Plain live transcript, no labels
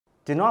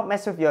Do not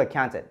mess with your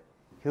accountant.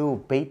 He will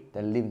beat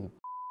the living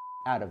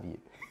out of you.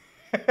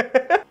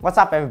 What's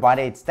up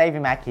everybody, it's Davie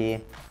Mach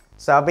here.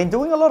 So I've been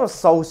doing a lot of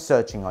soul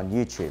searching on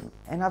YouTube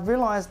and I've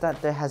realized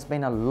that there has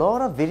been a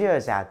lot of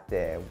videos out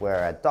there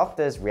where a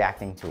doctor's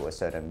reacting to a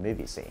certain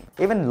movie scene.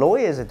 Even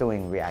lawyers are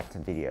doing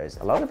reacting videos.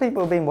 A lot of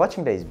people have been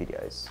watching these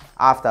videos.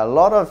 After a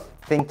lot of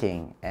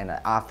thinking and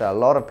after a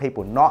lot of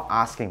people not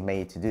asking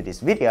me to do this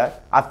video,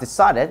 I've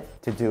decided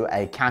to do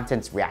an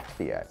accountant's react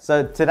video.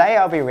 So today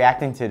I'll be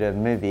reacting to the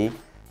movie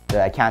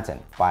The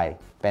Accountant by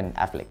Ben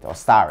Affleck, or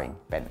starring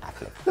Ben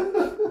Affleck.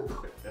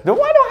 Why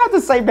do I have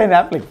to say Ben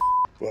Affleck?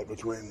 But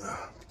between the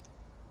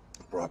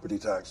property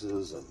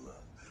taxes and the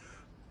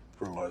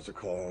fertilizer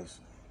costs,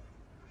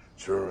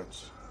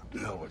 insurance, the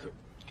hell with it.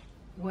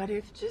 What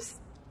if, just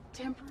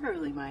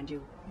temporarily, mind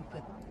you, we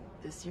put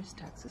this year's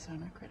taxes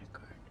on our credit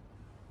card?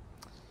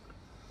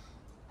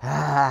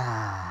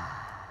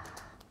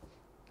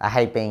 I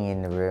hate being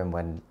in the room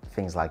when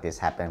things like this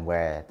happen,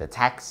 where the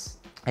tax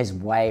is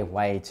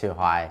way too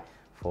high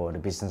for the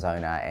business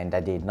owner and they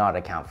did not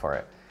account for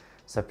it.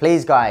 So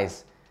please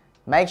guys,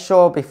 make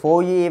sure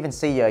before you even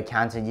see your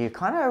accountant, you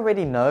kind of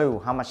already know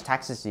how much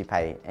taxes you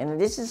pay. And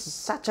this is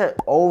such an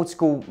old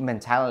school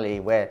mentality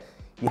where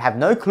you have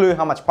no clue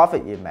how much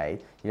profit you've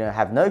made, you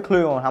have no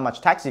clue on how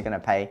much tax you're gonna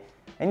pay,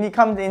 and you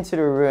come into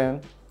the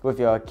room with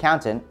your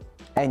accountant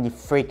and you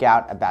freak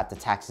out about the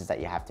taxes that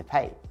you have to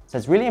pay. So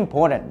it's really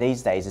important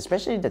these days,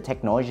 especially the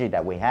technology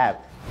that we have,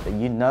 that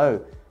you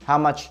know how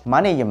much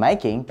money you're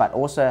making, but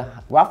also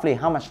roughly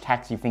how much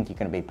tax you think you're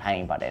gonna be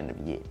paying by the end of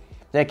the year.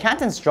 The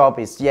accountant's job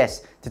is,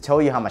 yes, to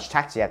tell you how much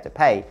tax you have to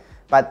pay,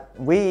 but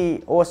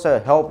we also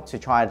help to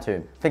try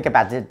to think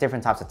about the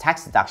different types of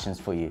tax deductions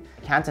for you.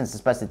 Accountants are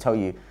supposed to tell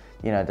you,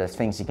 the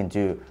things you can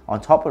do on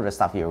top of the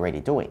stuff you're already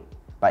doing.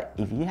 But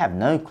if you have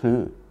no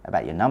clue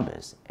about your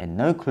numbers and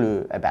no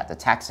clue about the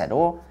tax at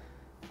all,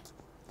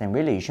 then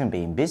really you shouldn't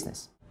be in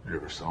business. You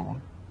ever sell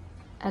one?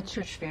 At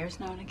church fairs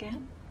now and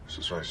again?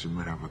 So you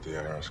might have what the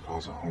IRS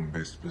calls a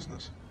home-based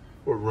business.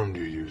 What room do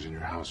you use in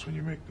your house when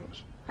you make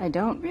those? I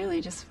don't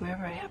really, just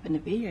wherever I happen to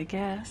be, I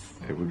guess.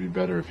 It would be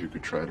better if you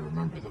could try to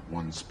remember the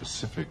one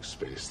specific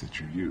space that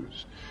you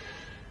use.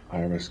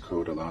 IRS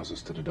code allows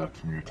us to deduct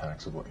from your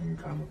taxable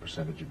income a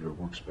percentage of your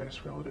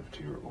workspace relative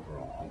to your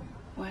overall home.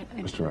 What?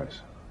 Mr.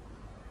 Rice,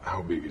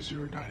 how big is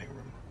your dining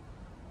room?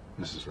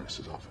 Mrs.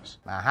 Rice's office.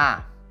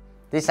 Aha!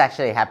 This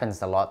actually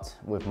happens a lot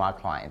with my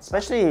clients,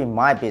 especially in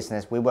my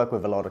business. We work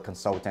with a lot of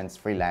consultants,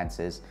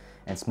 freelancers,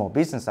 and small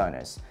business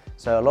owners.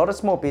 So a lot of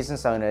small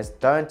business owners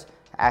don't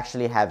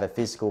actually have a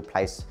physical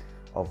place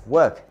of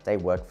work. They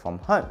work from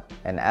home.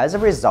 And as a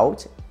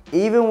result,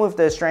 even with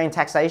the Australian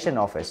Taxation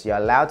Office, you're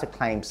allowed to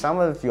claim some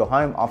of your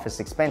home office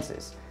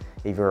expenses.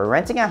 If you're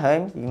renting a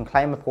home, you can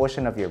claim a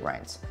portion of your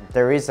rent.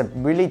 There is a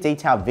really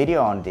detailed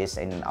video on this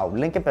and I'll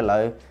link it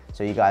below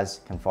so you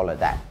guys can follow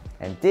that.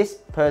 And this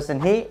person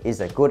here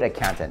is a good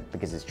accountant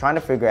because he's trying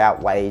to figure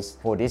out ways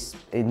for this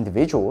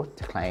individual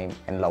to claim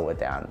and lower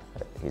down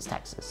his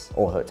taxes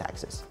or her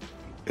taxes.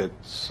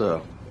 It's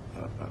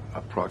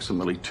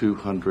approximately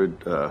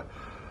 200.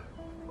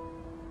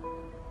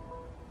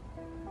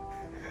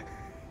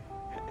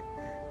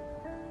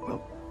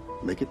 Well,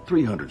 make it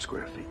 300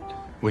 square feet.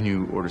 When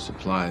you order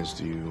supplies,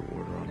 do you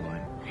order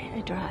online?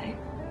 I drive.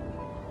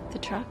 The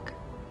truck.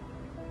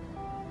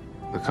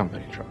 The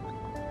company truck.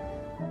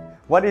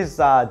 What he's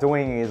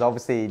doing is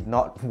obviously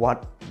not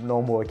what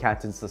normal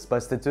accountants are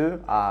supposed to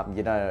do.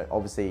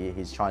 Obviously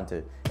he's trying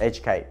to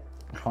educate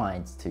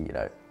clients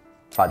to,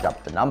 fudge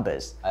up the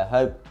numbers. I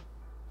hope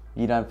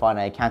you don't find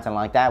an accountant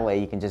like that where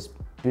you can just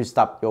boost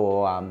up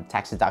your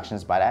tax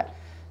deductions by that.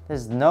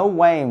 There's no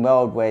way in the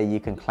world where you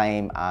can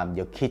claim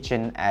your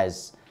kitchen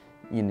as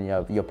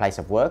your place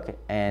of work,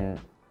 and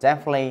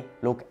definitely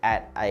look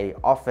at a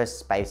office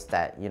space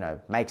that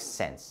makes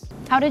sense.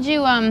 How did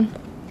you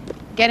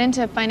get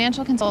into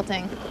financial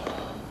consulting?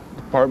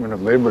 Department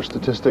of Labor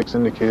statistics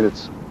indicate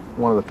it's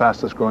one of the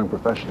fastest growing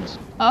professions.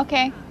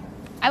 Okay.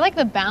 I like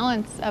the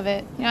balance of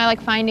it. I like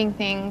finding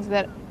things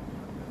that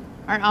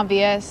aren't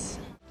obvious.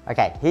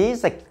 Okay,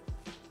 here's a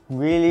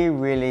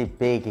really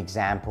big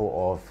example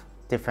of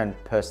different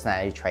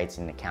personality traits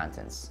in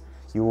accountants.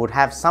 You would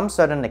have some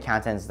certain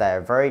accountants that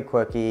are very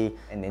quirky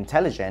and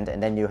intelligent,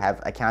 and then you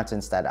have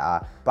accountants that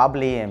are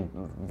bubbly and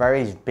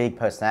very big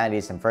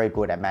personalities and very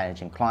good at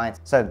managing clients.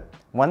 So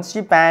once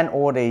you ban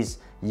all these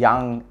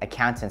young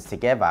accountants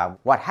together,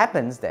 what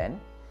happens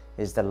then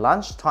is the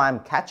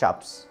lunchtime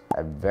catch-ups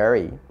are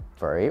very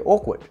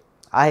awkward.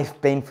 I've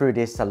been through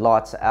this a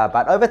lot,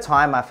 but over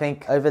time, I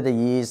think over the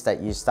years that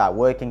you start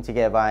working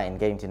together and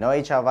getting to know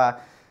each other,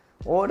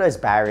 all those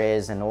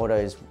barriers and all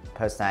those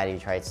personality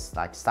traits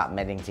start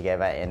melding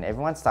together and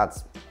everyone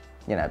starts,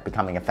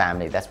 becoming a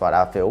family. That's what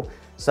I feel.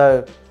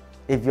 So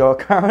if you're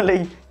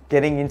currently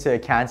getting into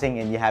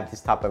accounting and you have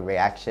this type of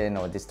reaction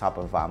or this type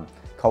of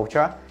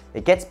culture,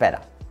 it gets better.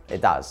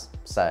 It does.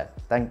 So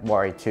don't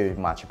worry too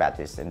much about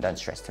this and don't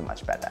stress too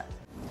much about that.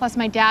 Plus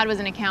my dad was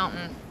an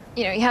accountant.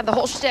 He had the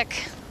whole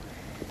shtick.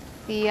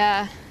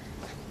 The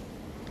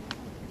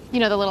You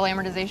know, the little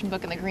amortization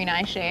book and the green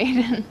eye shade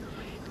and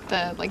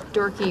the like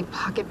dorky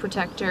pocket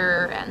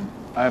protector, and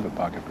I have a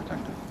pocket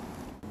protector.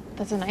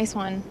 that's a nice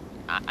one.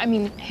 I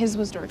mean, his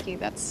was dorky.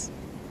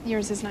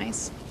 Yours is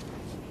nice.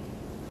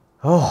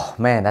 Oh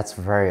man, that's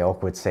a very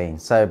awkward scene.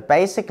 So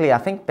basically, I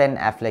think Ben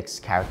Affleck's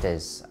character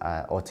is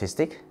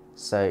autistic.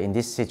 So in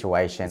this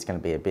situation, it's going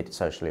to be a bit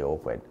socially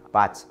awkward.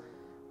 But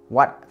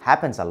what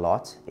happens a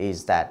lot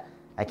is that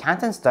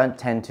accountants don't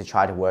tend to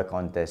try to work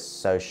on the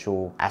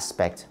social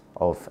aspect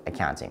of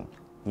accounting.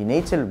 You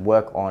need to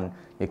work on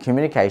your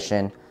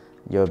communication,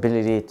 your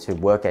ability to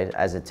work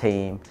as a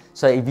team.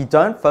 So if you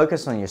don't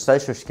focus on your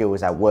social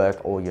skills at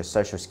work or your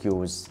social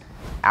skills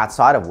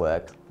outside of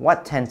work,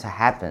 what tends to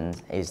happen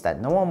is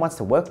that no one wants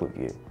to work with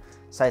you.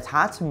 So it's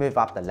hard to move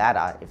up the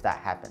ladder if that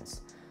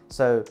happens.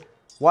 So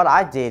what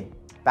I did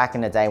back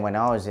in the day when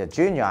I was a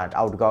junior,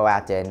 I would go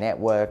out there,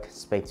 network,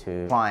 speak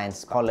to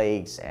clients,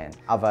 colleagues, and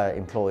other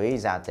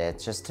employees out there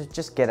just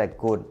to get a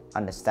good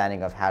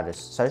understanding of how to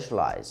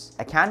socialize.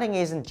 Accounting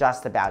isn't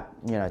just about,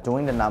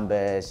 doing the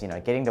numbers,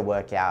 getting the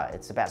work out.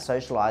 It's about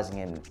socializing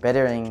and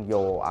bettering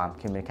your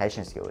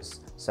communication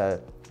skills. So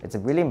it's a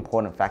really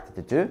important factor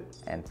to do,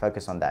 and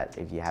focus on that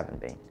if you haven't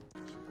been.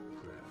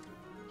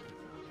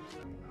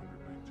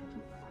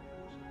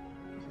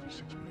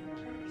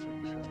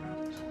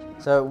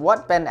 So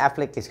what Ben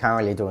Affleck is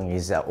currently doing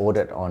is an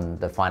audit on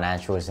the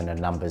financials and the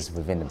numbers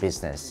within the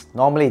business.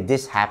 Normally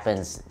this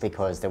happens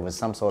because there was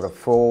some sort of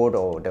fraud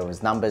or there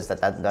was numbers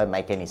that don't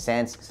make any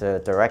sense. So the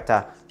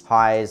director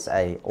hires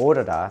an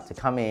auditor to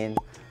come in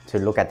to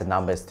look at the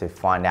numbers to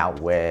find out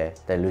where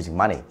they're losing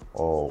money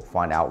or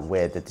find out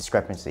where the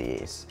discrepancy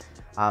is.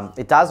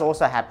 It does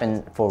also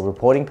happen for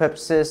reporting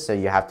purposes, so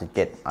you have to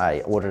get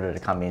an auditor to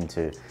come in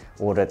to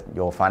audit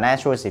your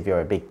financials if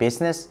you're a big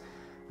business.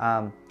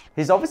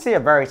 He's obviously a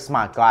very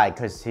smart guy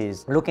because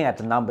he's looking at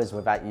the numbers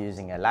without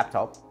using a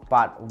laptop.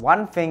 But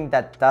one thing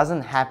that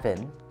doesn't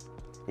happen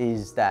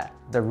is that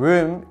the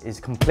room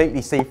is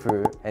completely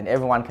see-through and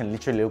everyone can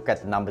literally look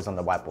at the numbers on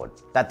the whiteboard.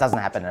 That doesn't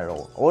happen at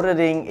all.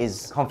 Auditing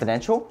is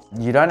confidential.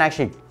 You don't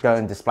actually go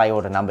and display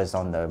all the numbers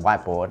on the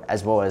whiteboard,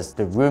 as well as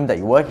the room that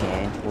you're working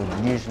in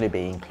will usually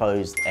be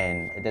enclosed,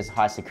 and there's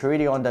high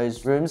security on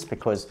those rooms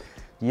because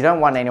you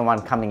don't want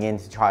anyone coming in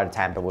to try to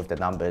tamper with the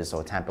numbers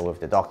or tamper with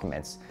the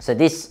documents. So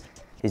this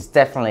is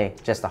definitely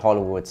just a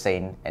Hollywood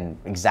scene and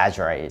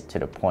exaggerated to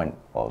the point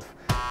of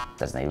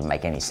doesn't even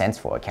make any sense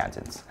for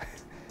accountants.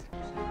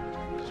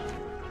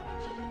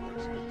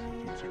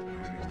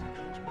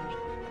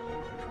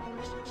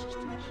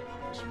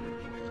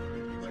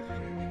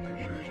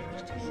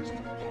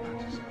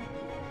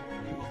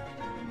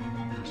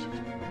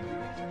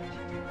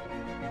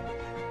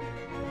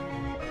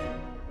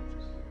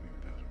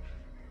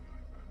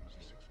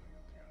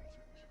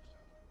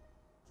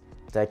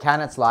 The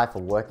accountant's life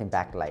of working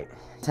back late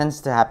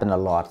tends to happen a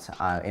lot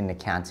in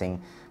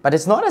accounting, but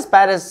it's not as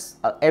bad as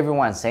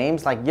everyone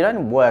seems. Like, you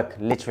don't work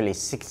literally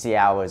 60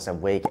 hours a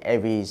week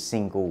every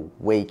single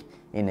week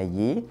in a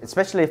year.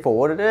 Especially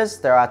for auditors,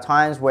 there are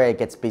times where it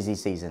gets busy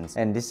seasons,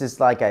 and this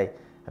is like a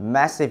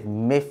massive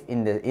myth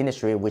in the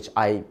industry, which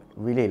I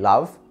really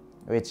love,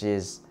 which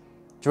is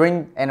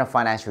during end of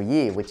financial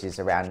year, which is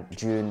around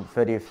June,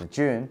 30th of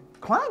June,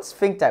 clients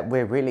think that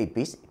we're really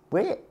busy.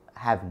 We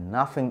have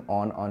nothing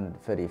on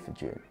 30th of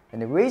June.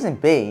 And the reason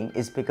being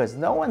is because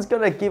no one's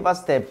gonna give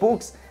us their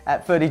books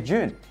at 30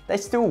 June. They're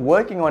still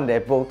working on their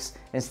books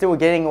and still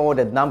getting all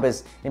the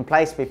numbers in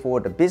place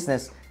before the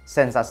business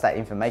sends us that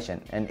information.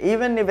 And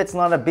even if it's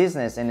not a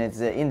business and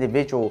it's an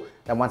individual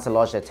that wants to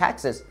lodge their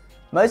taxes,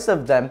 most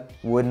of them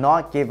would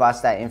not give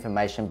us that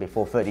information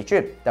before 30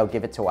 June. They'll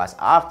give it to us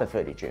after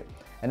 30 June.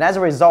 And as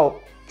a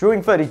result,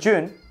 during 30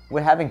 June,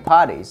 we're having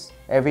parties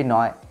every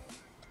night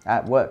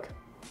at work.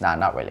 No,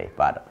 not really,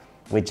 but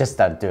we just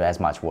don't do as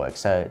much work.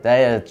 So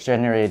they are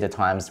generally the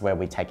times where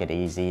we take it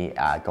easy,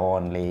 go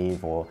on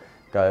leave or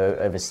go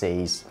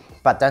overseas.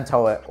 But don't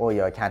tell all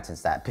your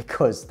accountants that,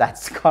 because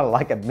that's kind of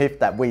like a myth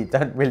that we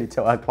don't really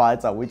tell our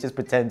clients. We just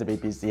pretend to be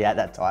busy at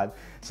that time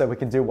so we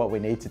can do what we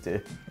need to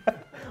do.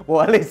 Well,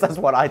 at least that's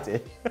what I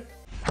did.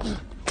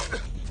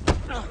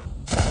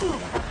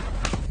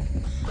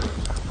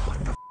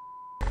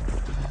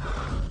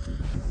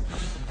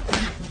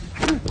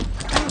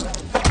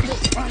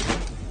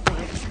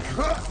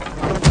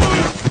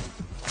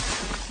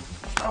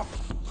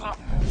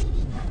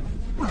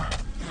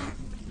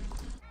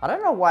 I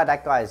don't know why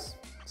that guy's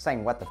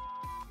saying what the f.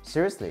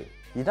 Seriously,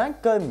 you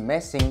don't go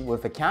messing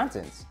with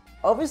accountants.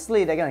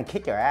 Obviously, they're gonna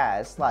kick your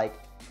ass. Like,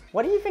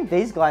 what do you think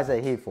these guys are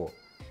here for?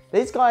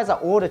 These guys are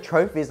all the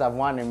trophies I've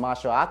won in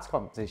martial arts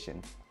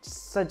competition.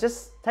 So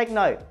just take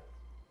note.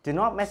 Do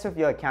not mess with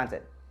your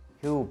accountant.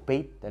 He will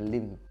beat the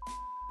living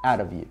out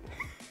of you.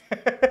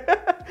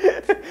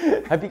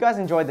 Hope you guys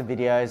enjoyed the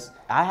videos.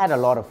 I had a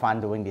lot of fun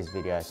doing these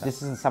videos.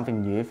 This isn't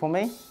something new for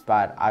me,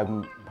 but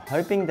I'm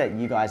hoping that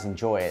you guys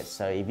enjoy it.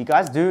 So if you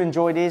guys do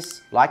enjoy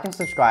this, like and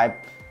subscribe,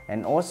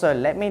 and also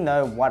let me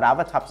know what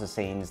other types of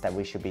scenes that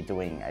we should be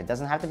doing. It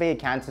doesn't have to be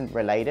accountant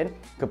related.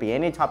 It could be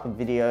any type of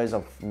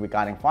videos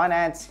regarding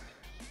finance,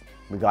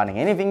 regarding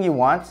anything you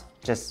want,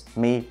 just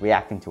me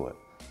reacting to it.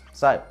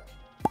 So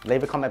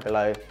leave a comment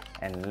below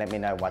and let me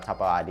know what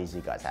type of ideas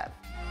you guys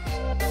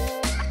have.